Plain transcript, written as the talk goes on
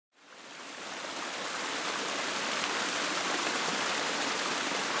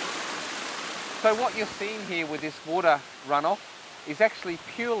So what you're seeing here with this water runoff is actually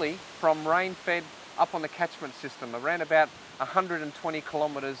purely from rain-fed up on the catchment system, around about 120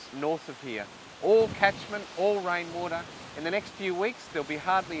 kilometres north of here. All catchment, all rainwater. In the next few weeks, there'll be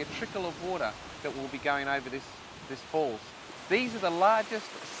hardly a trickle of water that will be going over this falls. These are the largest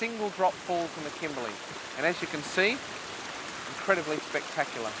single drop falls in the Kimberley. And as you can see, incredibly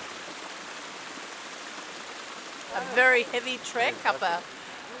spectacular. A very heavy trek up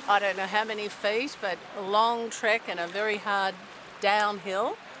I don't know how many feet, but a long trek and a very hard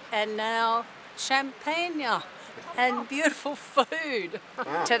downhill. And now champagne and beautiful food.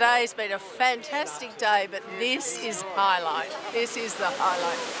 Today's been a fantastic day, but this is highlight. This is the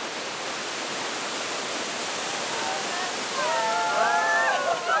highlight.